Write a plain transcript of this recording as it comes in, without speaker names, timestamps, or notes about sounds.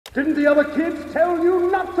Didn't the other kids tell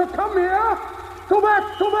you not to come here? Go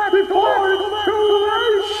back before it's too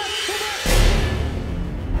late!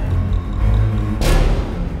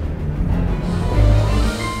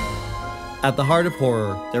 At the heart of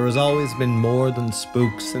horror, there has always been more than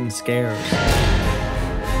spooks and scares.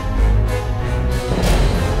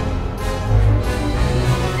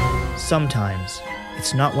 Sometimes,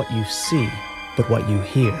 it's not what you see, but what you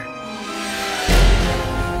hear.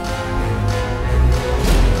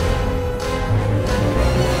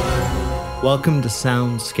 Welcome to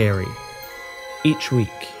Sound Scary. Each week,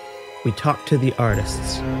 we talk to the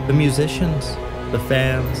artists, The musicians, the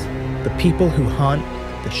fans, the people who haunt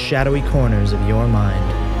the shadowy corners of your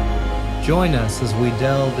mind. join us as we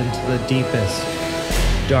delve into the deepest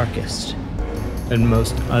Darkest. and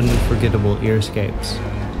most unforgettable earscapes.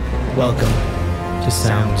 Welcome To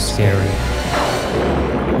Sound Scary.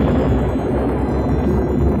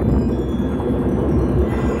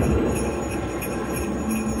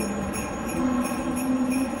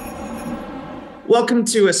 Welcome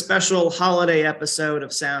to a special holiday episode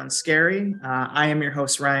of Sound Scary. I am your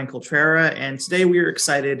host, Ryan Coltrera, and today we are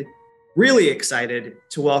really excited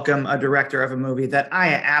to welcome a director of a movie that I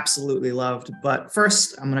absolutely loved. But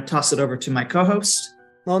first, I'm going to toss it over to my co-host.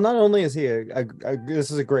 Well, not only is he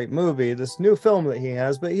this is a great movie, this new film that he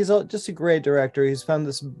has, but he's just a great director. He's found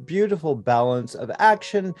this beautiful balance of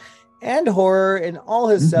action and horror in all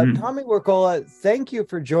his stuff. Tommy Wirkola, thank you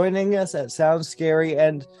for joining us at Sound Scary,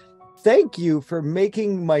 and thank you for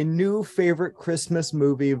making my new favorite Christmas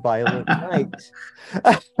movie, Violent Night.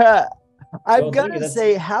 I've got to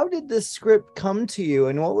say, how did this script come to you,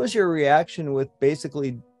 and what was your reaction with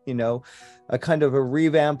basically, a kind of a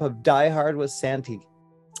revamp of Die Hard with Santi?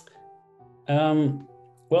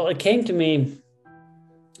 Well, it came to me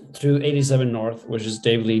through 87 North, which is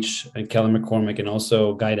Dave Leitch and Kelly McCormick, and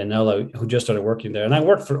also Guy Danella, who just started working there. And I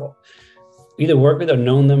worked with or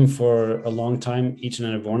known them for a long time, each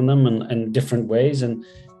and every one of them, in different ways. And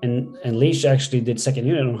Leitch actually did second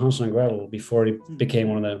unit on Hansel and Gretel before he became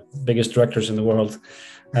one of the biggest directors in the world.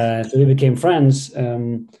 So we became friends.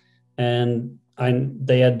 They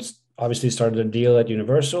had obviously started a deal at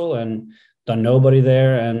Universal and done Nobody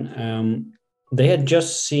there. And they had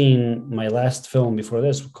just seen my last film before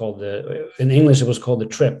this in English, it was called The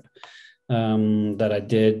Trip, that I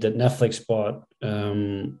did, that Netflix bought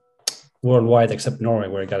worldwide except Norway,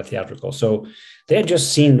 where I got a theatrical. So they had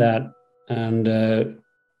just seen that and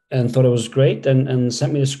thought it was great and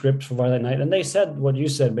sent me the script for Violent Night. And they said what you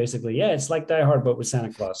said, basically, yeah, it's like Die Hard, but with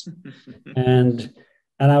Santa Claus. and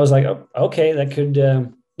I was like, oh, okay, that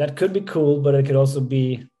could be cool, but it could also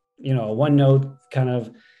be, a one note kind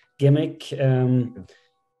of gimmick.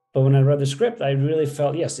 But when I read the script, I really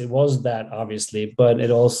felt, yes, it was that, obviously, but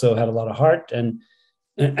it also had a lot of heart, and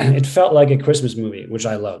it felt like a Christmas movie, which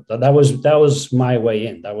I loved. That was my way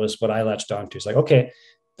in. That was what I latched onto. It's like, okay,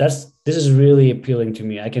 this is really appealing to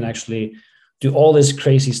me. I can actually do all this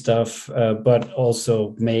crazy stuff, but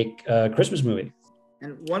also make a Christmas movie.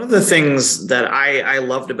 And one of the things that I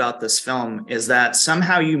loved about this film is that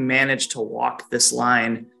somehow you managed to walk this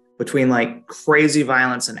line between like crazy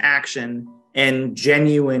violence and action and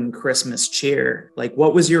genuine Christmas cheer. Like,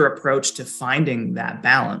 what was your approach to finding that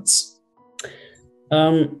balance?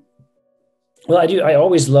 Well, I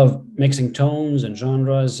always love mixing tones and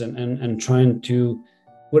genres and trying to,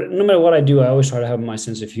 no matter what I do, I always try to have my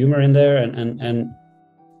sense of humor in there. And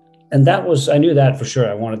that was, I knew that for sure.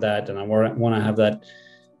 I wanted that. And I want to have that,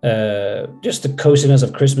 just the coziness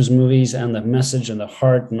of Christmas movies and the message and the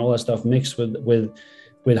heart and all that stuff mixed with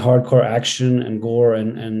hardcore action and gore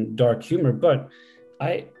and dark humor. But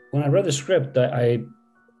when I read the script, I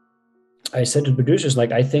said to the producers,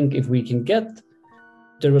 like, I think if we can get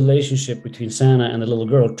the relationship between Santa and the little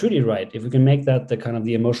girl truly right, if we can make that the kind of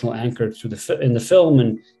the emotional anchor in the film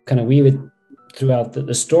and kind of weave it throughout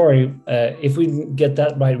the story, if we get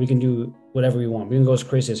that right, we can do whatever we want. We can go as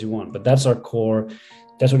crazy as we want, but that's our core.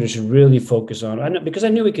 That's what we should really focus on. Because I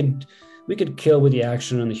knew we could kill with the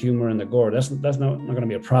action and the humor and the gore. That's not going to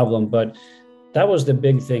be a problem, but that was the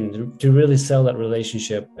big thing, to really sell that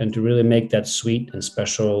relationship and to really make that sweet and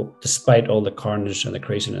special despite all the carnage and the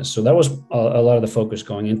craziness. So that was a lot of the focus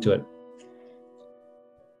going into it.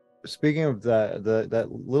 Speaking of that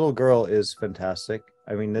little girl is fantastic.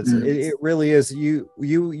 I mean, it really is. You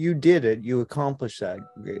did it. You accomplished that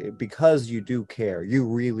because you do care. You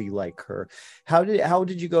really like her. How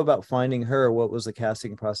did you go about finding her? What was the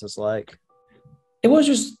casting process like? It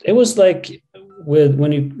was like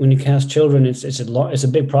when you cast children, it's a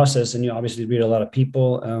big process, and you obviously read a lot of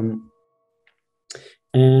people.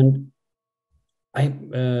 And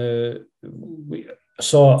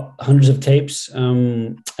saw hundreds of tapes,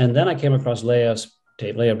 and then I came across Leia's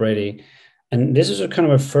tape, Leia Brady, and this is a kind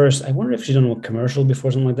of her first. I wonder if she's done a commercial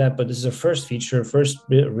before, something like that. But this is her first feature, first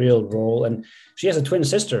real role, and she has a twin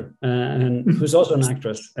sister, and who's also an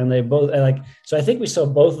actress, and they both like. So I think we saw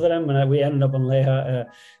both of them, and we ended up on Leia.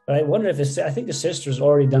 But I wonder if I think the sister's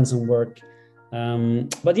already done some work.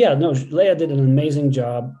 But yeah, no, Leia did an amazing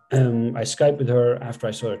job. I Skyped with her after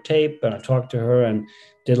I saw her tape, and I talked to her and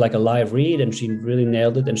did like a live read, and she really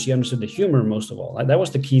nailed it, and she understood the humor most of all. That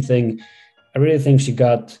was the key thing. I really think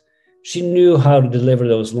she knew how to deliver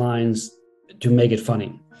those lines to make it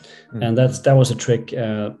funny. Mm-hmm. And that was a trick. We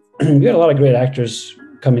had a lot of great actors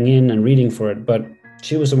coming in and reading for it, but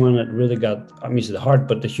she was the one that really got, obviously the heart,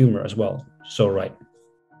 but the humor as well. So right.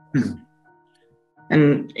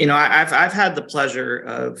 And, you know, I've had the pleasure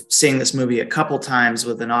of seeing this movie a couple times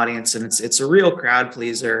with an audience, and it's a real crowd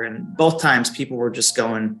pleaser. And both times people were just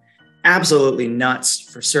going absolutely nuts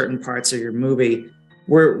for certain parts of your movie.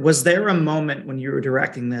 Was there a moment when you were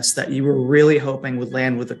directing this that you were really hoping would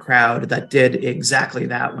land with the crowd that did exactly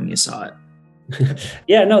that when you saw it?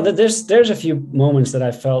 Yeah, no, there's a few moments that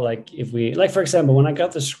I felt like for example, when I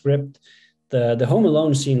got the script, the Home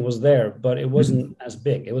Alone scene was there, but it wasn't as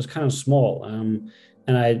big. It was kind of small. And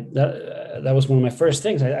that was one of my first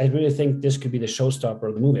things. I really think this could be the showstopper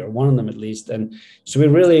of the movie, or one of them at least. And so we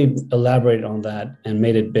really elaborated on that and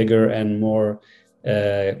made it bigger and more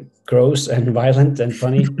gross and violent and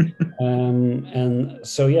funny. And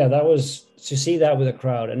so, yeah, that was to see that with a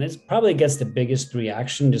crowd. And it probably gets the biggest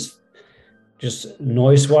reaction, just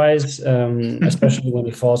noise-wise, especially when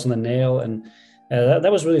he falls on the nail. And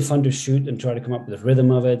that was really fun to shoot and try to come up with the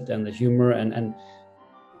rhythm of it and the humor and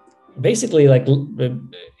basically like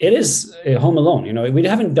it is Home Alone. You know, we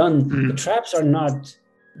haven't done the traps are not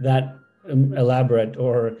that elaborate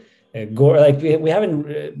or gore. Like we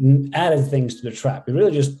haven't added things to the trap. We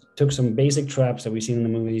really just took some basic traps that we've seen in the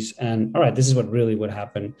movies and all right, this is what really would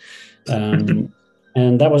happen. And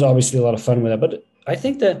that was obviously a lot of fun with that. But I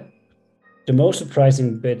think that the most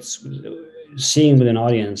surprising bits seeing with an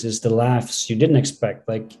audience is the laughs you didn't expect.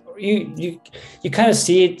 Like you kind of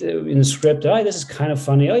see it in the script. Oh, this is kind of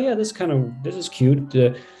funny. Oh yeah, this is cute.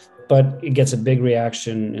 But it gets a big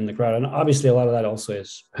reaction in the crowd. And obviously a lot of that also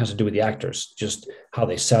has to do with the actors, just how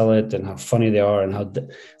they sell it and how funny they are and how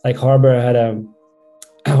like Harbor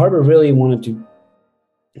really wanted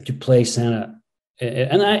to play Santa.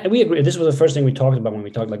 And we agree. This was the first thing we talked about when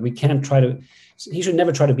we talked, like he should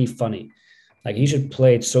never try to be funny. Like he should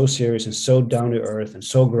play it so serious and so down to earth and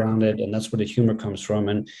so grounded. And that's where the humor comes from.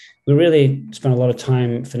 And we really spent a lot of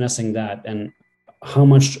time finessing that and how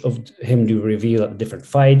much of him do we reveal at different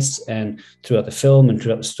fights and throughout the film and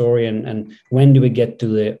throughout the story. And when do we get to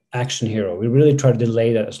the action hero? We really try to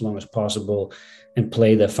delay that as long as possible and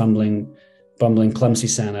play the fumbling, bumbling, clumsy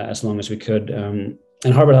Santa as long as we could. And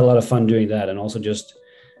Harbor had a lot of fun doing that and also just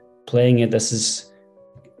playing it as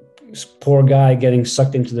this poor guy getting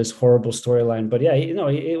sucked into this horrible storyline. But yeah, you know,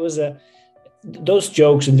 it was those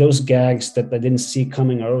jokes and those gags that I didn't see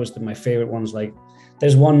coming are always my favorite ones. Like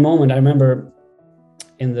there's one moment I remember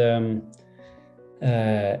in the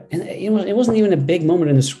and it wasn't even a big moment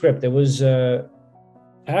in the script. It was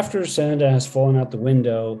after Santa has fallen out the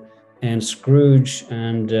window and Scrooge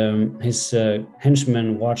and his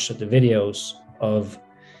henchmen watch the videos of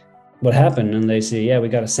what happened, and they say, yeah, we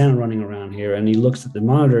got a Santa running around here. And he looks at the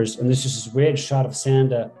monitors, and there's just this weird shot of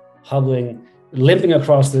Santa hobbling, limping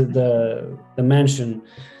across the mansion.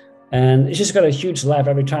 And it's just got a huge laugh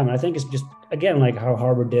every time. And I think it's just, again, like how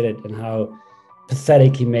Harbor did it and how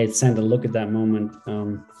pathetic he made Santa look at that moment.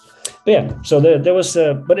 But yeah, so there was,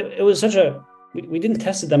 but it was such we didn't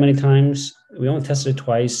test it that many times. We only tested it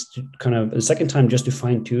twice, the second time just to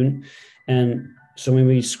fine tune. And so when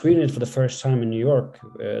we screened it for the first time in New York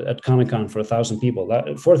at Comic-Con for 4,000 people,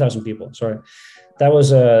 sorry, that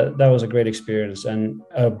was a great experience and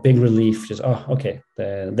a big relief. Just, okay,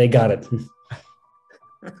 they got it.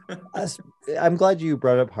 I'm glad you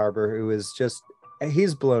brought up Harbor, who is just,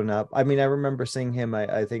 he's blown up. I mean, I remember seeing him.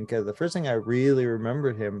 I think the first thing I really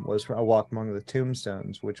remembered him was A Walk Among the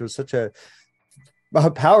Tombstones, which was such a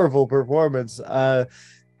powerful performance.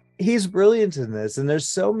 He's brilliant in this, and there's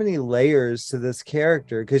so many layers to this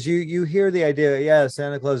character because you hear the idea, yeah,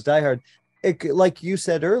 Santa Claus Die Hard. It, like you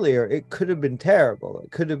said earlier, it could have been terrible,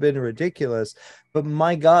 it could have been ridiculous, but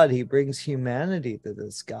my God, he brings humanity to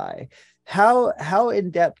this guy. How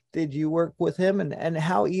in depth did you work with him, and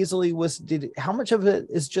how easily how much of it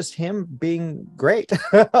is just him being great?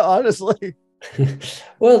 Honestly,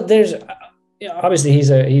 well, there's obviously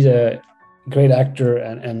he's a great actor,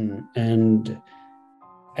 and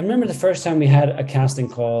remember the first time we had a casting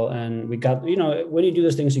call, and we got, when you do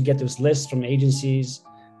those things, you get those lists from agencies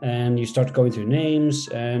and you start going through names.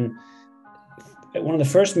 And at one of the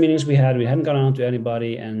first meetings we hadn't gone on to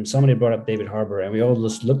anybody, and somebody brought up David Harbour, and we all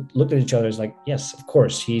just looked at each other. It's like, yes, of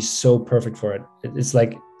course, he's so perfect for it. It's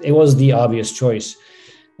like, it was the obvious choice.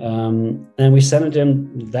 And we sent it to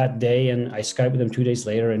him that day, and I Skyped with him 2 days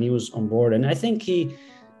later, and he was on board. And I think he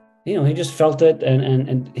just felt it,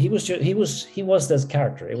 and he was that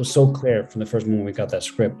character. It was so clear from the first moment we got that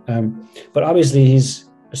script. But obviously he's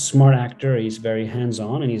a smart actor. He's very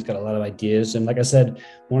hands-on, and he's got a lot of ideas. And like I said,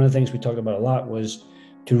 one of the things we talked about a lot was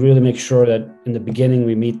to really make sure that in the beginning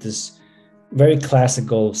we meet this very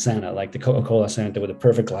classical Santa, like the Coca-Cola Santa with the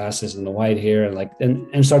perfect glasses and the white hair,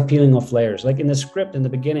 and start peeling off layers. Like in the script in the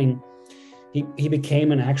beginning, he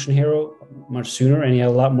became an action hero much sooner, and he had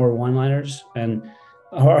a lot more one-liners. And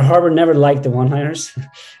Harbour never liked the one-liners,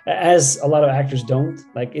 as a lot of actors don't.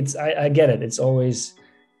 Like, I get it.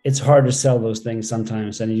 It's hard to sell those things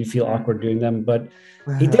sometimes, and you feel awkward doing them. But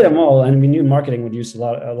he did them all, and we knew marketing would use a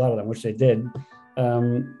lot of them, which they did.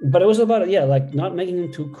 But it was about like not making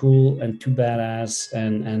them too cool and too badass,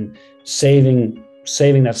 and saving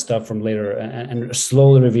that stuff from later, and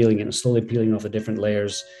slowly revealing it and slowly peeling off the different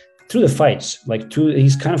layers through the fights.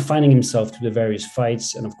 He's kind of finding himself through the various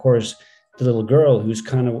fights, and of course, the little girl who's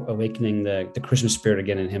kind of awakening the Christmas spirit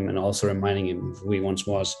again in him, and also reminding him of who he once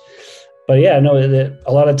was. But yeah, no,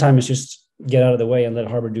 a lot of time it's just get out of the way and let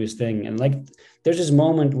Harbour do his thing. And like, there's this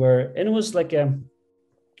moment where, and it was like a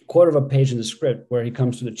quarter of a page in the script, where he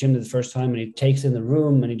comes to the chimney the first time, and he takes in the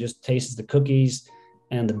room, and he just tastes the cookies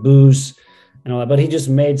and the booze and all that. But he just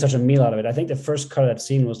made such a meal out of it. I think the first cut of that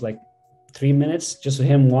scene was like 3 minutes, just of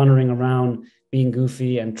him wandering around, being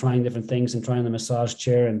goofy and trying different things, and trying the massage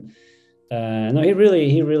chair. And no, he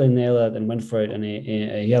really nailed it and went for it. And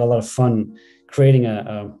he had a lot of fun creating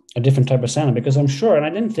a different type of Santa, because I'm sure, and I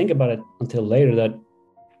didn't think about it until later, that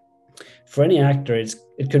for any actor,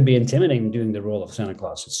 it could be intimidating doing the role of Santa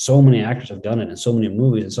Claus. So many actors have done it in so many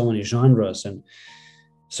movies and so many genres. And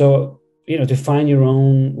so, to find your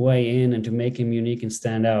own way in and to make him unique and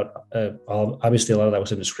stand out, obviously a lot of that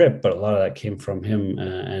was in the script, but a lot of that came from him,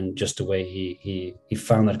 and just the way he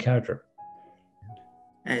found that character.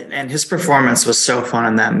 And his performance was so fun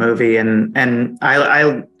in that movie. And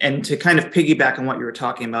to kind of piggyback on what you were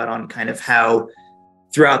talking about, on kind of how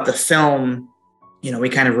throughout the film, we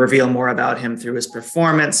kind of reveal more about him through his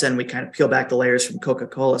performance, and we kind of peel back the layers from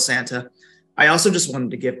Coca-Cola Santa. I also just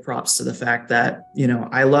wanted to give props to the fact that,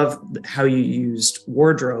 I love how you used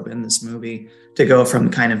wardrobe in this movie to go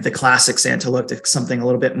from kind of the classic Santa look to something a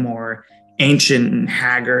little bit more ancient and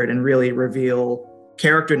haggard, and really reveal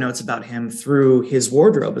character notes about him through his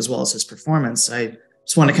wardrobe as well as his performance. I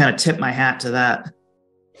just want to kind of tip my hat to that.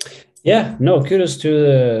 Yeah, no, kudos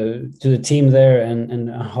to the team there, and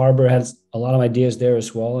Harbour has a lot of ideas there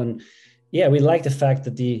as well. And yeah, we like the fact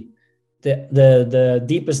that the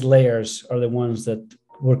deepest layers are the ones that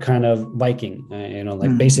were kind of Viking,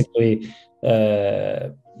 basically,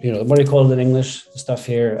 what do you call it in English stuff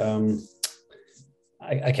here?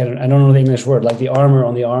 I don't know the English word, like the armor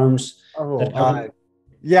on the arms.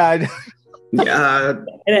 Yeah.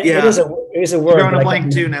 It is a word. You're on a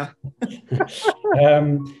blank too now.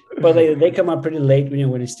 But they come up pretty late,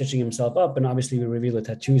 when he's stitching himself up, and obviously we reveal the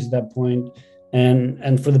tattoos at that point.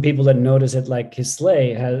 And for the people that notice it, like his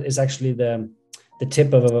sleigh is actually the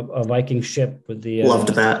tip of a Viking ship with the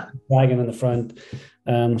loved that dragon in the front.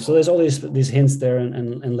 So there's all these hints there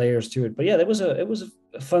and layers to it. But yeah, it was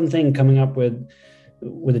a fun thing coming up with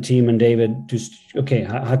the team and David.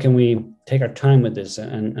 How can we take our time with this?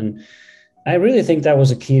 And I really think that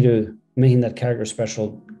was a key to making that character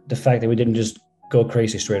special. The fact that we didn't just go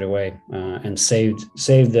crazy straight away, and saved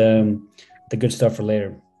the good stuff for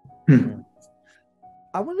later.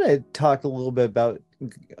 I want to talk a little bit about,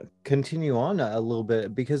 continue on a little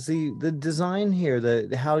bit, because the design here,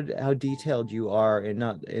 how detailed you are, and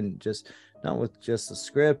not with just the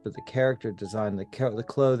script, but the character design, the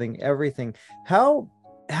clothing, everything. How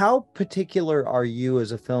particular are you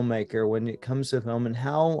as a filmmaker when it comes to film, and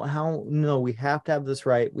how no, we have to have this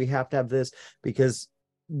right, we have to have this, because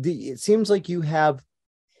it seems like you have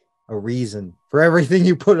a reason for everything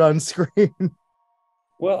you put on screen.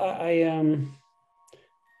 Well,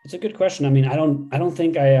 it's a good question. I mean, I don't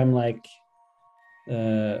think I am like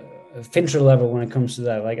Fincher level when it comes to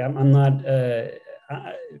that. Like I'm not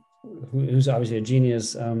who's obviously a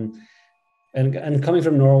genius, and coming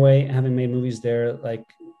from Norway, having made movies there, like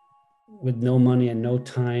with no money and no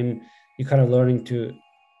time, you're kind of learning to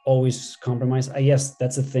always compromise. Yes,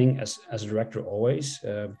 that's a thing as a director always,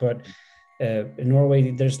 but in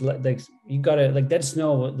Norway, there's like you gotta like Dead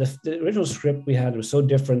Snow. The original script we had was so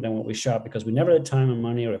different than what we shot because we never had time and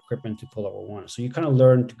money or equipment to pull up what we wanted. So you kind of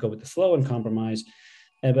learn to go with the flow and compromise.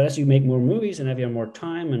 But as you make more movies and if you have more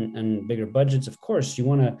time and bigger budgets, of course, you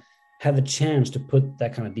want to have the chance to put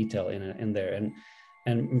that kind of detail in there.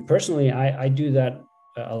 And personally, I do that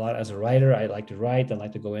a lot as a writer. I like to write. I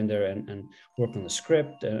like to go in there and work on the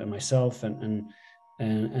script myself and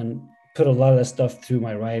put a lot of that stuff through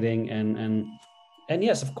my writing and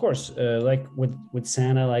yes, of course, like with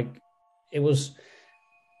Santa, like it was,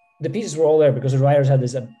 the pieces were all there because the writers had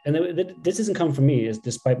this, and this doesn't come from me,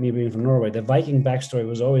 despite me being from Norway. The Viking backstory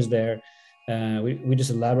was always there. We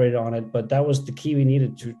just elaborated on it, but that was the key we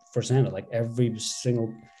needed for Santa. Like every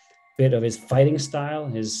single bit of his fighting style,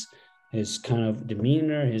 his kind of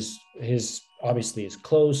demeanor, his obviously his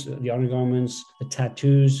clothes, the undergarments, the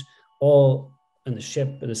tattoos, all in the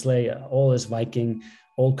ship, the sleigh, all is Viking,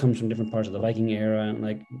 all comes from different parts of the Viking era. And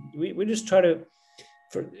like we just try to,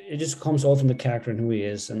 it just comes all from the character and who he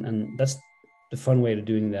is. And that's the fun way to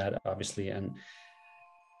doing that, obviously. And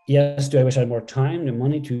yes, do I wish I had more time and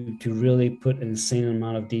money to really put an insane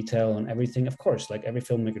amount of detail on everything? Of course, like every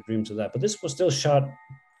filmmaker dreams of that. But this was still shot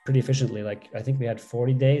pretty efficiently. Like I think we had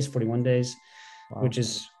 41 days, wow.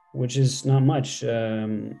 which is not much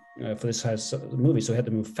for this size movie. So we had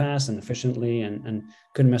to move fast and efficiently and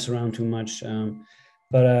couldn't mess around too much.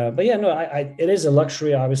 But yeah, no, it is a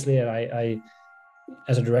luxury, obviously. And I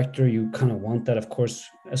as a director, you kind of want that, of course,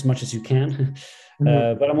 as much as you can.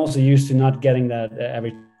 But I'm also used to not getting that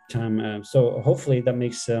every time. So hopefully that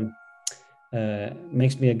makes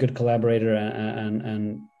me a good collaborator.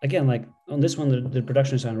 And again, like on this one, the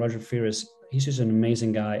production designer, Roger Fearis, he's just an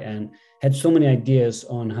amazing guy and had so many ideas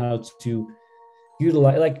on how to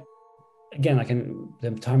utilize, like, again,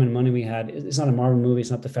 the time and money we had, it's not a Marvel movie,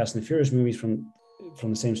 it's not the Fast and the Furious movies from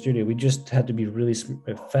the same studio. We just had to be really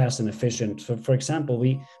fast and efficient. So for example,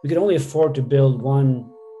 we could only afford to build one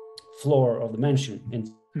floor of the mansion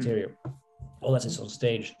interior. All that's on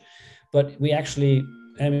stage. But we actually,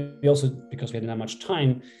 and we also, because we hadn't that much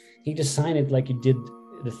time, he designed it like he did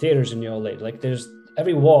the theaters in the old days. Like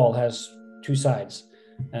every wall has two sides.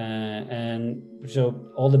 And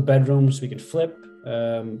so all the bedrooms we could flip,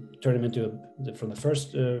 turn them into from the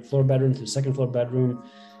first floor bedroom to the second floor bedroom.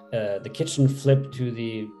 The kitchen flipped to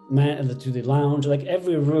the lounge. Like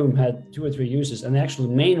every room had 2 or 3 uses, and the actual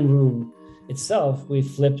main room itself we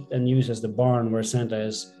flipped and used as the barn where Santa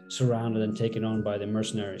is surrounded and taken on by the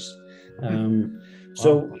mercenaries.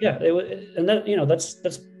 So yeah, and that, you know, that's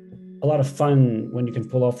a lot of fun when you can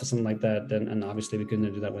pull off something like that. And obviously we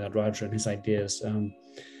couldn't do that without Roger and his ideas.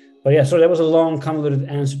 But yeah, so that was a long, convoluted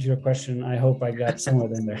answer to your question. I hope I got some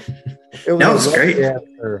of it in there. That was great.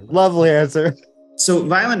 Lovely answer. So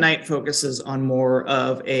Violent Night focuses on more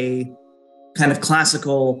of a kind of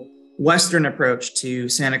classical Western approach to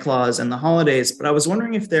Santa Claus and the holidays, but I was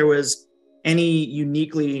wondering if there was any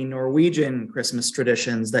uniquely Norwegian Christmas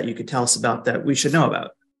traditions that you could tell us about that we should know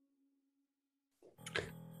about.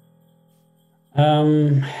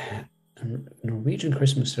 Norwegian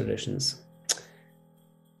Christmas traditions.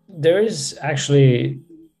 There is actually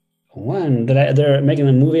one that they're making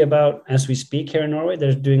a movie about as we speak here in Norway.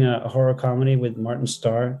 They're doing a horror comedy with Martin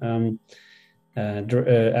Starr in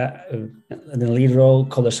the lead role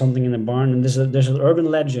called "There's Something in the Barn." And there's an urban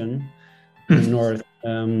legend in the north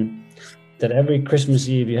that every Christmas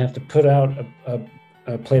Eve you have to put out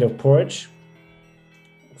a plate of porridge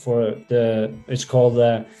for it's called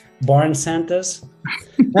the barn Santas.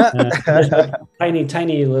 There's like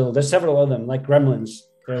tiny little. There's several of them, like gremlins.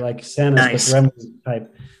 They're like Santas, nice. But gremlins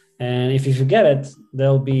type. And if you forget it,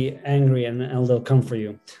 they'll be angry and they'll come for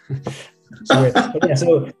you. So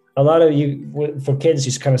a lot of for kids,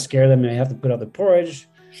 you kind of scare them. And you have to put out the porridge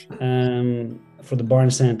for the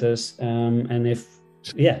barn Santas. And if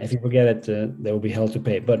you forget it, there will be hell to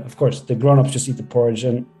pay. But of course, the grown-ups just eat the porridge.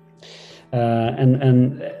 And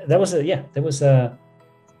that was a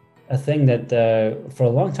thing that for a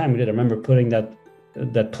long time we did. I remember putting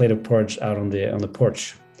that plate of porridge out on the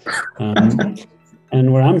porch.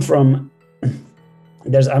 And where I'm from,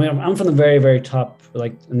 I'm from the very, very top,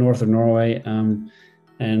 like north of Norway.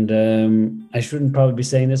 And I shouldn't probably be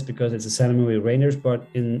saying this because it's a Santa movie with reindeers, but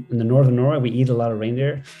in the north of Norway, we eat a lot of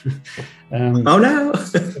reindeer. Oh no!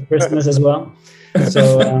 Christmas as well.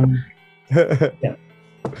 So yeah,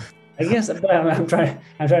 I guess I'm trying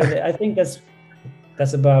to. I think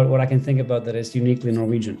that's about what I can think about that is uniquely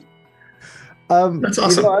Norwegian. That's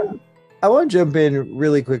awesome. I want to jump in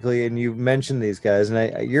really quickly, and you mentioned these guys,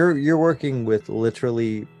 and you're working with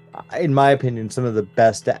literally in my opinion, some of the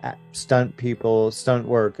best stunt people, stunt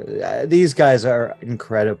work. These guys are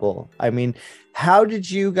incredible. I mean, how did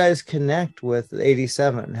you guys connect with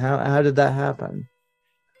 87? How did that happen?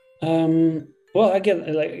 Well,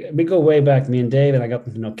 again, like we go way back, me and Dave, and I got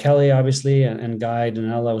to know Kelly, obviously, and Guy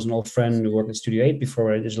Danella was an old friend who worked at Studio 8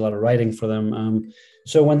 before. I did a lot of writing for them.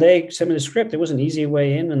 So when they sent me the script, it was an easy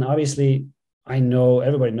way in. And obviously, I know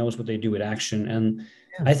everybody knows what they do with action. And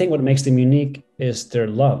I think what makes them unique is their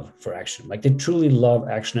love for action. Like they truly love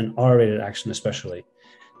action and R-rated action, especially.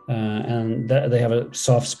 And they have a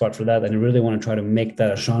soft spot for that. And they really want to try to make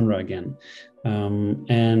that a genre again.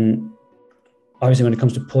 And obviously, when it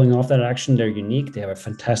comes to pulling off that action, they're unique. They have a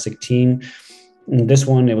fantastic team. In this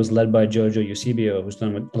one, it was led by Jojo Eusebio, who's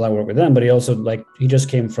done a lot of work with them. But he also, he just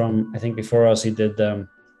came from, I think before us, he did the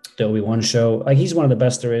Obi-Wan show. Like, he's one of the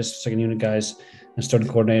best there is, second unit guys and stunt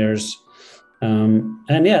coordinators.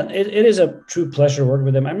 And yeah, it is a true pleasure working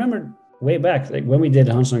with them. I remember way back, like when we did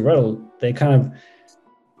Hansel and Gretel, they kind of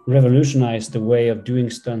revolutionized the way of doing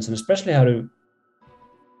stunts, and especially how to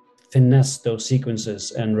finesse those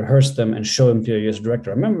sequences and rehearse them and show them to a US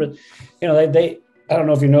director. I remember, they I don't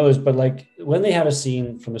know if you know this, but like when they have a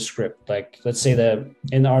scene from the script, like let's say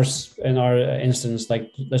in our instance, like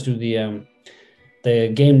let's do the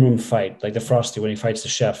game room fight, like the Frosty when he fights the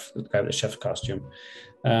chef, the guy with the chef's costume.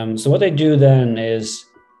 So what they do then is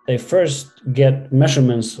they first get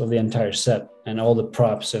measurements of the entire set and all the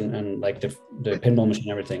props and like the pinball machine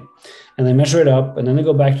and everything. And they measure it up, and then they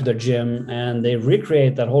go back to their gym and they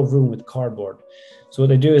recreate that whole room with cardboard. So what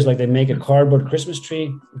they do is like they make a cardboard Christmas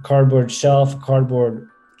tree, a cardboard shelf, a cardboard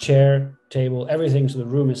chair, table, everything. So the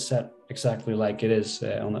room is set exactly like it is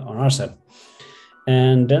on our set.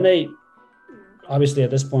 And then they, obviously at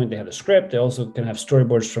this point, they have the script. They also can have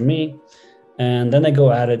storyboards from me. And then they go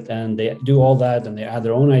at it and they do all that and they add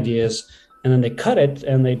their own ideas. And then they cut it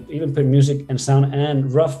and they even put music and sound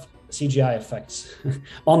and rough CGI effects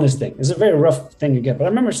on this thing. It's a very rough thing to get. But I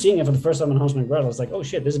remember seeing it for the first time in Hansel and Gretel. I was like, oh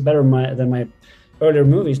shit, this is better than my earlier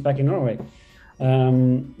movies back in Norway.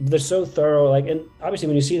 They're so thorough. And obviously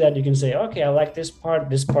when you see that, you can say, okay, I like this part.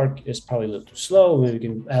 This part is probably a little too slow. Maybe we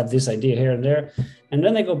can add this idea here and there. And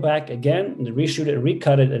then they go back again and they reshoot it,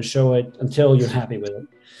 recut it, and show it until you're happy with it.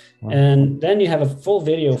 Wow. And then you have a full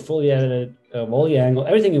video, fully edited, of all the angle,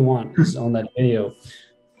 everything you want is on that video,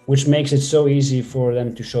 which makes it so easy for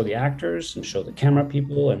them to show the actors and show the camera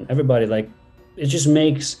people and everybody. Like, it just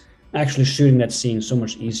makes actually shooting that scene so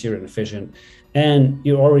much easier and efficient. And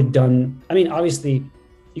you're already done. I mean, obviously,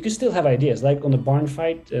 you can still have ideas. Like on the barn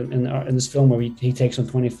fight in this film where he takes on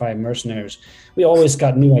 25 mercenaries, we always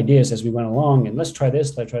got new ideas as we went along. And let's try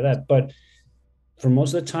this, let's try that. But for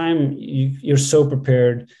most of the time, you're so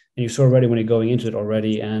prepared and you're so ready when you're going into it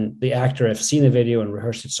already. And the actor have seen the video and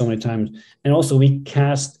rehearsed it so many times. And also they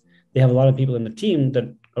have a lot of people in the team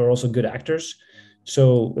that are also good actors.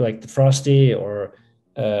 So like the Frosty or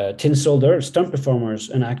Tinsel, they're stunt performers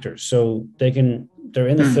and actors. So they're in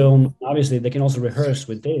the film. Obviously, they can also rehearse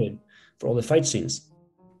with David for all the fight scenes.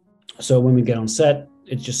 So when we get on set,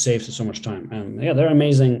 it just saves us so much time. And yeah, they're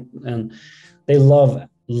amazing. And they love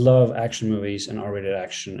action movies and R-rated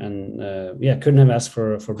action, and couldn't have asked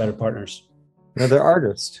for better partners. No, they're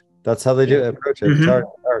artists. That's how they do approach it.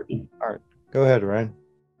 Mm-hmm. It's art. Go ahead, Ryan.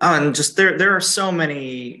 And just there are so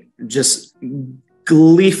many just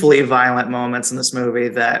gleefully violent moments in this movie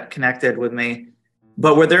that connected with me.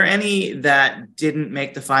 But were there any that didn't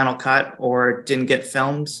make the final cut or didn't get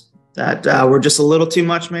filmed that were just a little too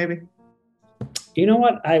much, maybe? You know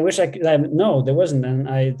what? I wish I could. No, there wasn't. And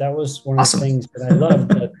that was one of the things that I loved,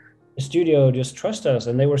 that the studio just trust us.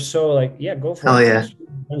 And they were so like, yeah, go for it.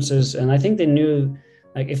 Yeah. And I think they knew,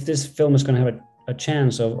 like, if this film is going to have a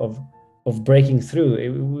chance of breaking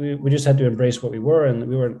through, we just had to embrace what we were. And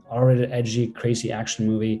we were an R-rated, edgy, crazy action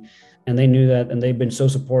movie. And they knew that. And they've been so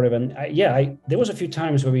supportive. And there was a few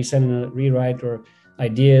times where we sent in a rewrite or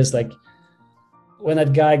ideas, like, when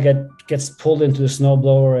that guy gets pulled into the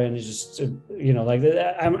snowblower and he's just,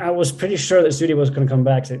 I was pretty sure the studio was going to come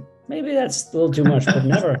back and say, maybe that's a little too much, but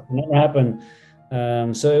never happened.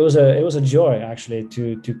 So it was a joy actually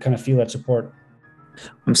to kind of feel that support.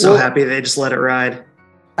 I'm so happy they just let it ride.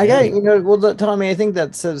 Tommy, I think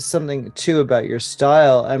that says something too about your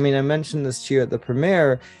style. I mean, I mentioned this to you at the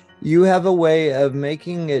premiere. You have a way of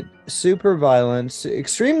making it super violent,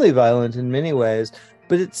 extremely violent in many ways,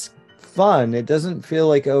 but it's fun. It doesn't feel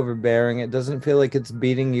like overbearing. It doesn't feel like it's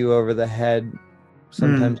beating you over the head,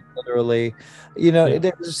 sometimes literally.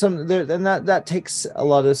 There's some there, and that takes a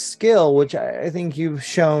lot of skill, which I think you've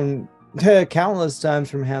shown countless times,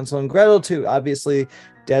 from Hansel and Gretel to obviously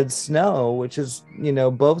Dead Snow, which is,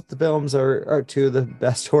 both the films are two of the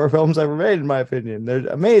best horror films ever made, in my opinion. They're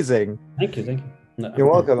amazing. Thank you. No,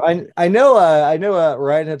 You're welcome. I know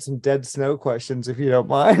Ryan had some Dead Snow questions, if you don't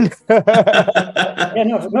mind. Yeah,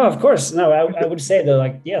 no, of course. No, I would say though,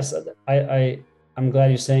 like, yes, I'm glad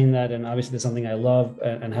you're saying that, and obviously it's something I love,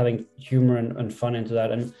 and having humor and fun into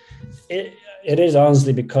that, and it is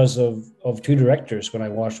honestly because of two directors. When I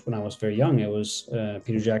watched when I was very young, it was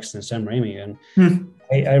Peter Jackson and Sam Raimi, and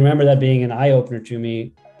I remember that being an eye opener to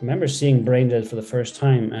me. I remember seeing Brain Dead for the first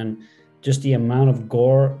time, and just the amount of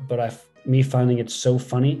gore, but me finding it so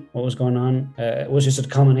funny what was going on. It was just a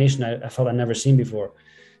combination I felt I'd never seen before.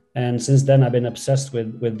 And since then, I've been obsessed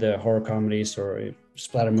with the horror comedies or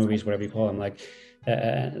splatter movies, whatever you call them. Like,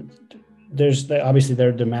 obviously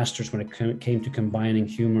they're the masters when it came to combining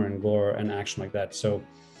humor and gore and action like that. So,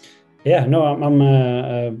 yeah, no,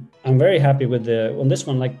 I'm very happy with on this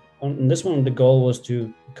one. Like on this one, the goal was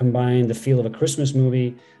to combine the feel of a Christmas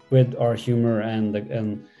movie with our humor and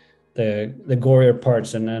the gorier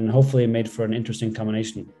parts, and hopefully it made for an interesting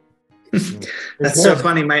combination. That's so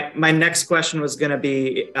funny. My next question was going to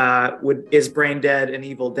be, is Brain Dead and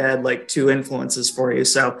Evil Dead like two influences for you?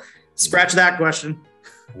 So scratch that question.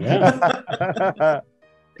 Yeah.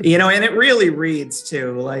 And it really reads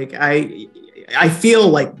too. Like I feel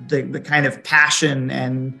like the kind of passion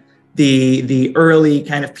and the early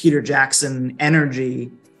kind of Peter Jackson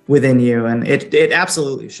energy within you, and it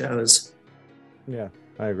absolutely shows. Yeah,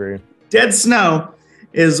 I agree. Dead Snow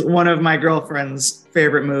is one of my girlfriend's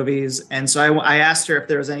favorite movies. And so I asked her if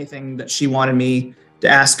there was anything that she wanted me to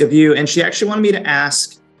ask of you. And she actually wanted me to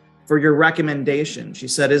ask for your recommendation. She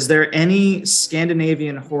said, is there any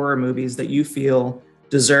Scandinavian horror movies that you feel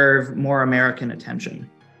deserve more American attention?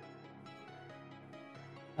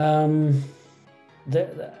 Well,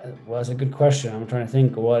 that's a good question. I'm trying to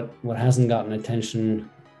think what hasn't gotten attention.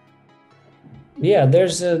 Yeah,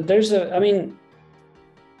 I mean,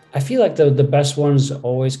 I feel like the best ones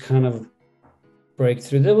always kind of break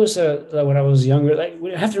through. There was when I was younger, like,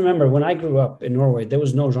 we have to remember, when I grew up in Norway, there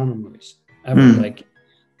was no genre movies ever. Like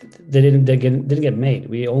they didn't get made.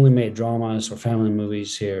 We only made dramas or family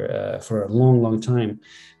movies here for a long time.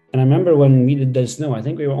 And I remember when we did Dead Snow, I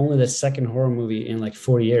think we were only the second horror movie in like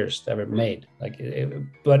 40 years ever made.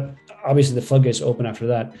 But obviously the floodgates open after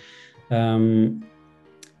that.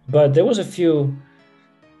 But there was a few.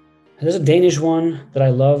 There's a Danish one that I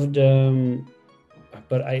loved,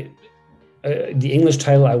 but the English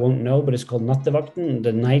title I won't know, but it's called Nattevakten,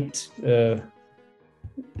 the night.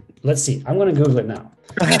 Let's see. I'm going to Google it now.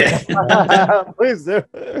 Okay. Please do.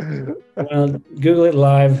 Google it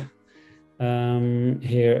live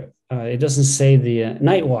here. It doesn't say the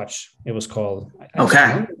Night Watch. It was called.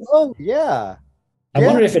 Okay. Oh yeah. I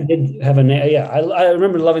wonder if it did have a name. Yeah, I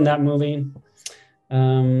remember loving that movie.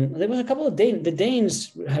 There was a couple of the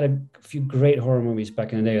Danes had a few great horror movies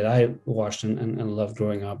back in the day that I watched and loved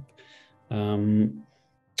growing up. And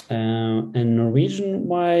Norwegian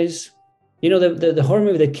wise, the horror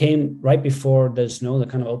movie that came right before Dead Snow that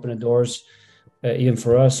kind of opened the doors, even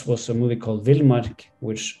for us, was a movie called Vildmark,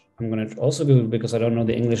 which I'm going to also Google because I don't know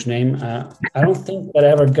the English name. I don't think that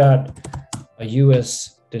ever got a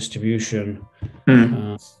US distribution.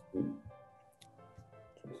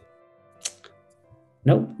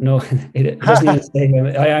 No, it doesn't even say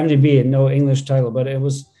IMDb, no English title, but it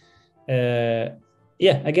was, again,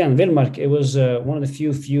 Vildmark. It was one of the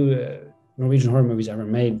few Norwegian horror movies ever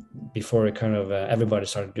made before it kind of everybody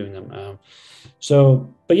started doing them.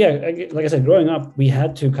 But yeah, like I said, growing up, we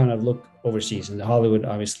had to kind of look overseas, and Hollywood,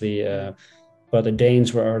 obviously, but the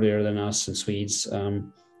Danes were earlier than us and Swedes.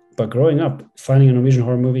 But growing up, finding a Norwegian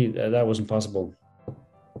horror movie, that wasn't possible.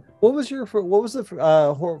 What was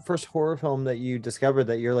the first horror film that you discovered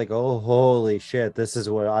that you're like, oh, holy shit, this is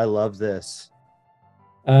what I love this?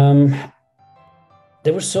 There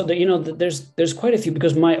were there's quite a few,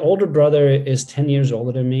 because my older brother is 10 years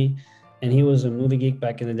older than me, and he was a movie geek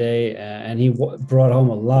back in the day, and he brought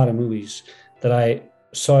home a lot of movies that I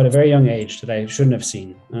saw at a very young age that I shouldn't have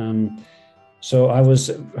seen. So I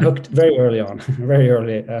was hooked very early on, very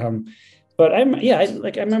early. But I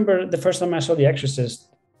remember the first time I saw The Exorcist.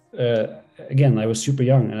 Again, I was super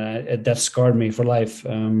young, and that scarred me for life.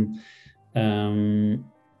 I'm trying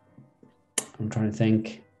to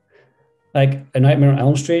think. Like A Nightmare on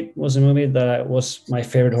Elm Street was a movie that was my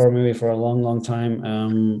favorite horror movie for a long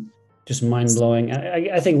time. Just mind blowing.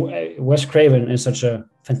 I think Wes Craven is such a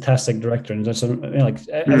fantastic director, and that's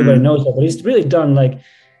everybody knows that, but he's really done like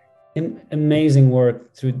amazing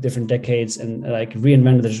work through different decades, and like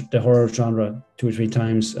reinvented the horror genre 2 or 3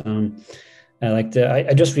 times. I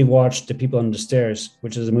just rewatched The People Under the Stairs,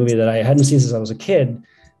 which is a movie that I hadn't seen since I was a kid,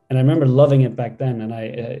 and I remember loving it back then. And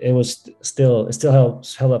it still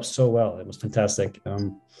held up so well. It was fantastic.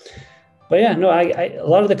 But yeah, no, I a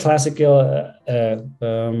lot of the classical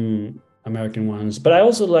American ones, but I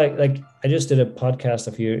also like I just did a podcast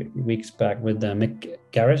a few weeks back with Mick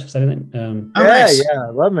Garrett. Is that his name? Nice. I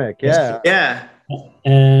love Mick. Yeah. Yeah.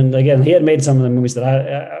 And again, he had made some of the movies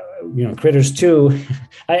that Critters 2.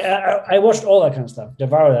 I watched all that kind of stuff,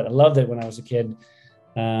 devoured that. I loved it when I was a kid.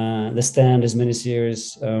 The Stand, his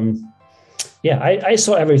miniseries. I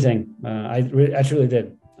saw everything. I truly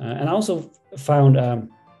did. And I also found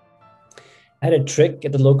I had a trick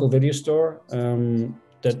at the local video store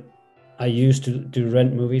that I used to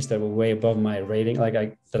rent movies that were way above my rating, like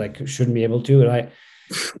I shouldn't be able to.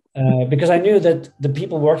 And because I knew that the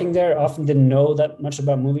people working there often didn't know that much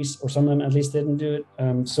about movies, or some of them at least didn't do it.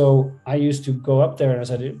 So I used to go up there and I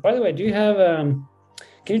said, by the way, do you have,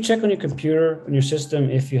 can you check on your computer, on your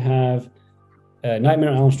system, if you have Nightmare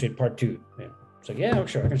on Elm Street Part 2? Yeah. It's like, yeah,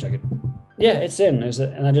 sure, I can check it. Yeah, it's in.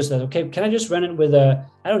 And I just said, okay, can I just rent it with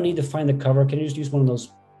I don't need to find the cover. Can you just use one of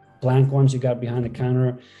those blank ones you got behind the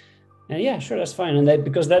counter? And yeah, sure, that's fine. And they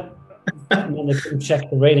couldn't check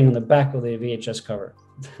the rating on the back of the VHS cover.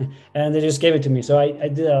 And they just gave it to me. So I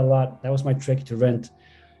did that a lot. That was my trick to rent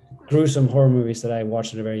gruesome horror movies that I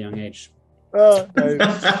watched at a very young age. Oh,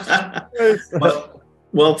 nice.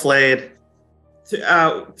 Well played.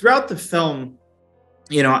 Throughout the film,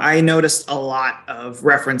 I noticed a lot of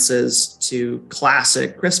references to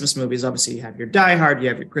classic Christmas movies. Obviously, you have your Die Hard, you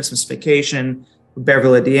have your Christmas Vacation,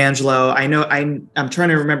 Beverly D'Angelo. I know I'm trying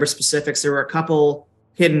to remember specifics. There were a couple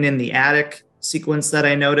hidden in the attic sequence that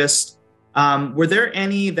I noticed. Were there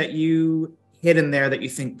any that you hid in there that you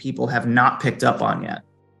think people have not picked up on yet?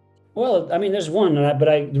 Well, I mean, there's one,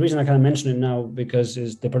 the reason I kind of mention it now because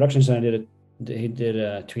is the production designer he did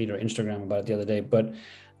a tweet or Instagram about it the other day. But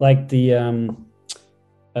like the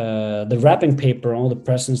wrapping paper, all the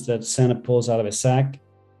presents that Santa pulls out of his sack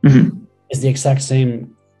is the exact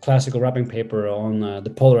same classical wrapping paper on the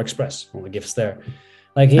Polar Express, all the gifts there.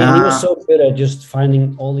 Like he was so good at just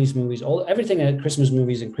finding all these movies, everything at Christmas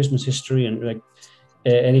movies and Christmas history, and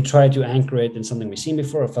he tried to anchor it in something we've seen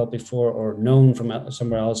before or felt before or known from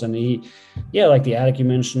somewhere else. And like the attic you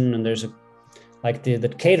mentioned, and there's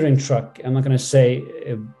the catering truck. I'm not going to say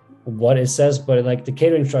what it says, but like the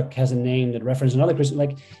catering truck has a name that references another Christmas.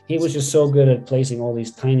 Like he was just so good at placing all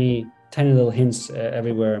these tiny little hints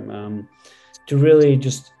everywhere to really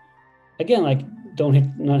just, again, like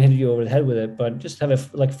not hit you over the head with it, but just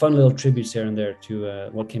have fun little tributes here and there to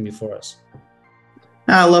what came before us.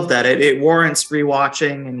 I love that. It warrants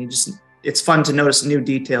rewatching, and it's fun to notice new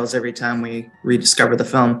details every time we rediscover the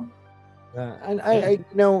film. And I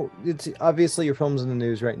know it's obviously your film's in the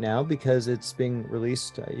news right now because it's being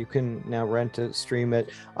released. You can now rent it, stream it.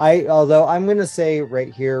 Although I'm going to say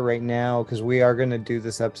right here, right now, because we are going to do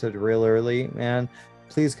this episode real early, man,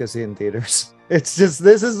 please go see it in theaters. It's just,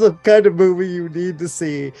 this is the kind of movie you need to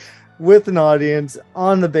see with an audience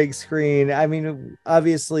on the big screen. I mean,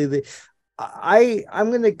 obviously I'm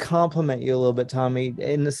going to compliment you a little bit, Tommy,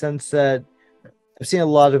 in the sense that I've seen a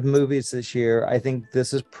lot of movies this year. I think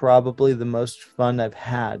this is probably the most fun I've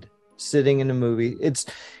had sitting in a movie. It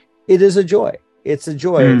is a joy. It's a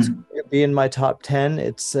joy. It's going to be in my top 10.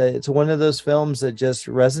 It's one of those films that just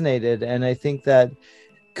resonated. And I think that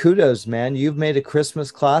kudos, man. You've made a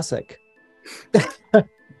Christmas classic.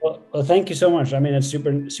 Well, thank you so much. I mean, it's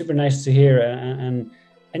super, super nice to hear. And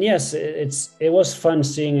yes, it was fun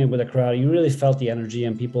seeing it with a crowd. You really felt the energy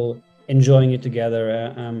and people enjoying it together.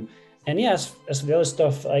 And yes, as for the other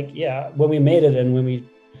stuff, when we made it and when we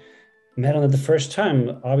met on it the first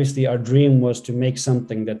time, obviously our dream was to make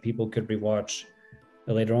something that people could rewatch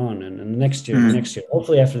later on and next year,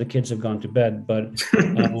 hopefully after the kids have gone to bed. But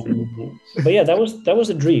yeah, that was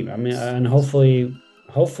a dream. I mean, and hopefully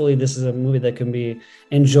this is a movie that can be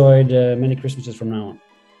enjoyed many Christmases from now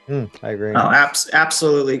on. I agree. Oh,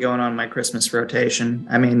 absolutely going on my Christmas rotation.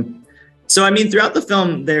 Throughout the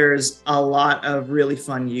film, there's a lot of really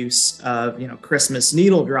fun use of, Christmas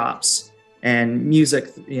needle drops and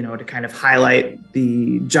music, to kind of highlight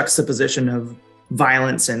the juxtaposition of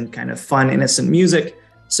violence and kind of fun, innocent music.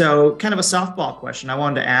 So kind of a softball question. I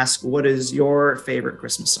wanted to ask, what is your favorite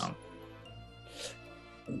Christmas song?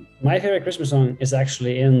 My favorite Christmas song is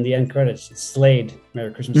actually in the end credits. It's Slade,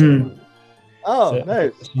 Merry Christmas, Everyone. Oh, so,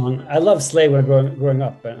 nice. I love Slade when growing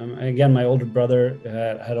up. Again, my older brother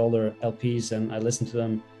had older LPs, and I listened to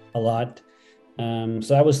them a lot.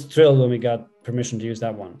 So I was thrilled when we got permission to use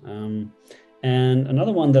that one. And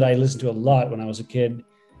another one that I listened to a lot when I was a kid,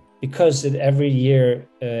 because every year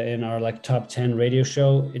in our top 10 radio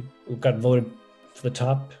show, it got voted for the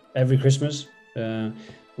top every Christmas.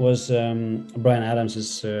 was Brian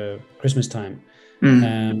Adams's Christmas Time.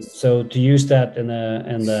 Mm. So to use that in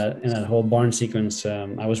that whole barn sequence,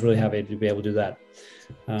 I was really happy to be able to do that.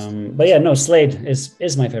 But yeah, no, Slade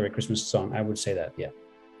is my favorite Christmas song. I would say that. Yeah,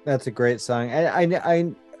 That's a great song. And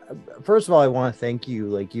I first of all, I want to thank you.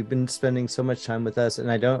 Like, you've been spending so much time with us,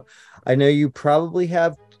 and I know you probably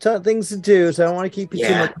have things to do, so I don't want to keep you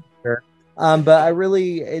too much here. But I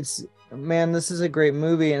really, man, this is a great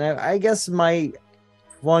movie, and I guess my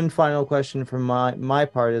one final question from my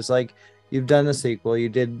part is, like, you've done a sequel. You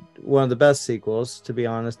did one of the best sequels, to be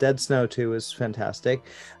honest. Dead Snow 2 is fantastic.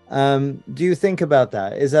 Do you think about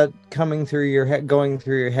that? Is that coming through your head, going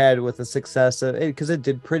through your head with the success of it? Because it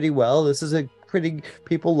did pretty well. This is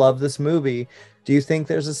people love this movie. Do you think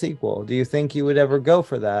there's a sequel? Do you think you would ever go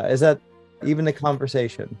for that? Is that even a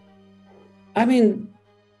conversation? I mean,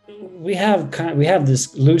 we have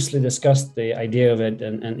this loosely discussed the idea of it,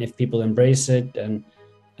 and if people embrace it, and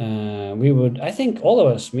we would, I think all of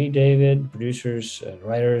us, me, David, producers,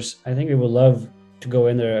 writers, I think we would love to go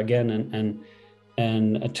in there again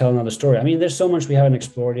and tell another story. I mean, there's so much we haven't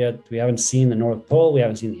explored yet. We haven't seen the North Pole, we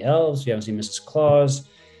haven't seen the elves, we haven't seen Mrs. Claus,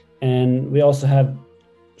 and we also have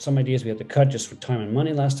some ideas we had to cut just for time and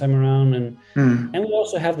money last time around, and we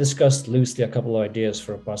also have discussed loosely a couple of ideas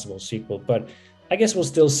for a possible sequel. But I guess we'll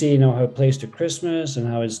still see, how it plays to Christmas and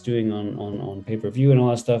how it's doing on pay-per-view and all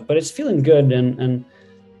that stuff. But it's feeling good, and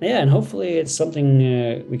hopefully it's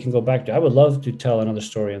something we can go back to. I would love to tell another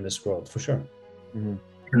story in this world, for sure. Mm-hmm.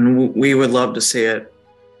 And we would love to see it.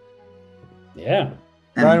 Yeah.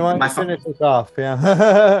 Brian, why don't you finish this off?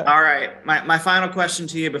 Yeah. All right. My final question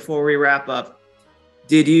to you before we wrap up.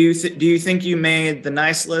 Do you think you made the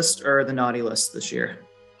nice list or the naughty list this year?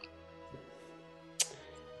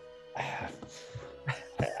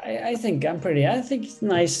 I think it's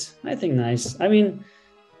nice. I think nice. I mean,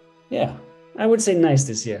 yeah, I would say nice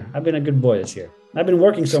this year. I've been a good boy this year. I've been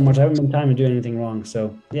working so much. I haven't been time to do anything wrong.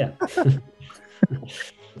 So yeah.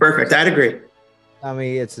 Perfect. I'd agree. I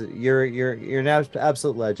mean, you're an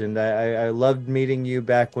absolute legend. I loved meeting you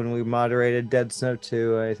back when we moderated Dead Snow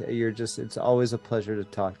 2. It's always a pleasure to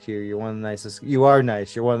talk to you. You're one of the nicest. You are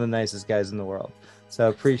nice. You're one of the nicest guys in the world. So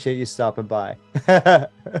appreciate you stopping by.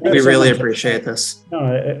 We really appreciate this.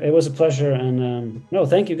 No, it was a pleasure, and no,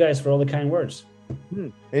 thank you guys for all the kind words.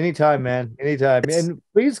 Anytime, man. Anytime. And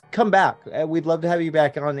please come back. We'd love to have you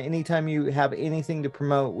back on. Anytime you have anything to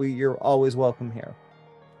promote, you're always welcome here.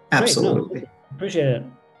 Absolutely. No, appreciate it.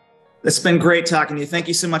 It's been great talking to you. Thank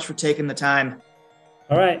you so much for taking the time.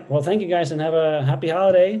 All right. Well, thank you guys, and have a happy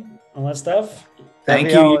holiday, all that stuff.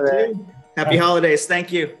 Thank you. Happy holidays.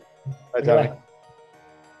 Thank you. Bye, Tommy.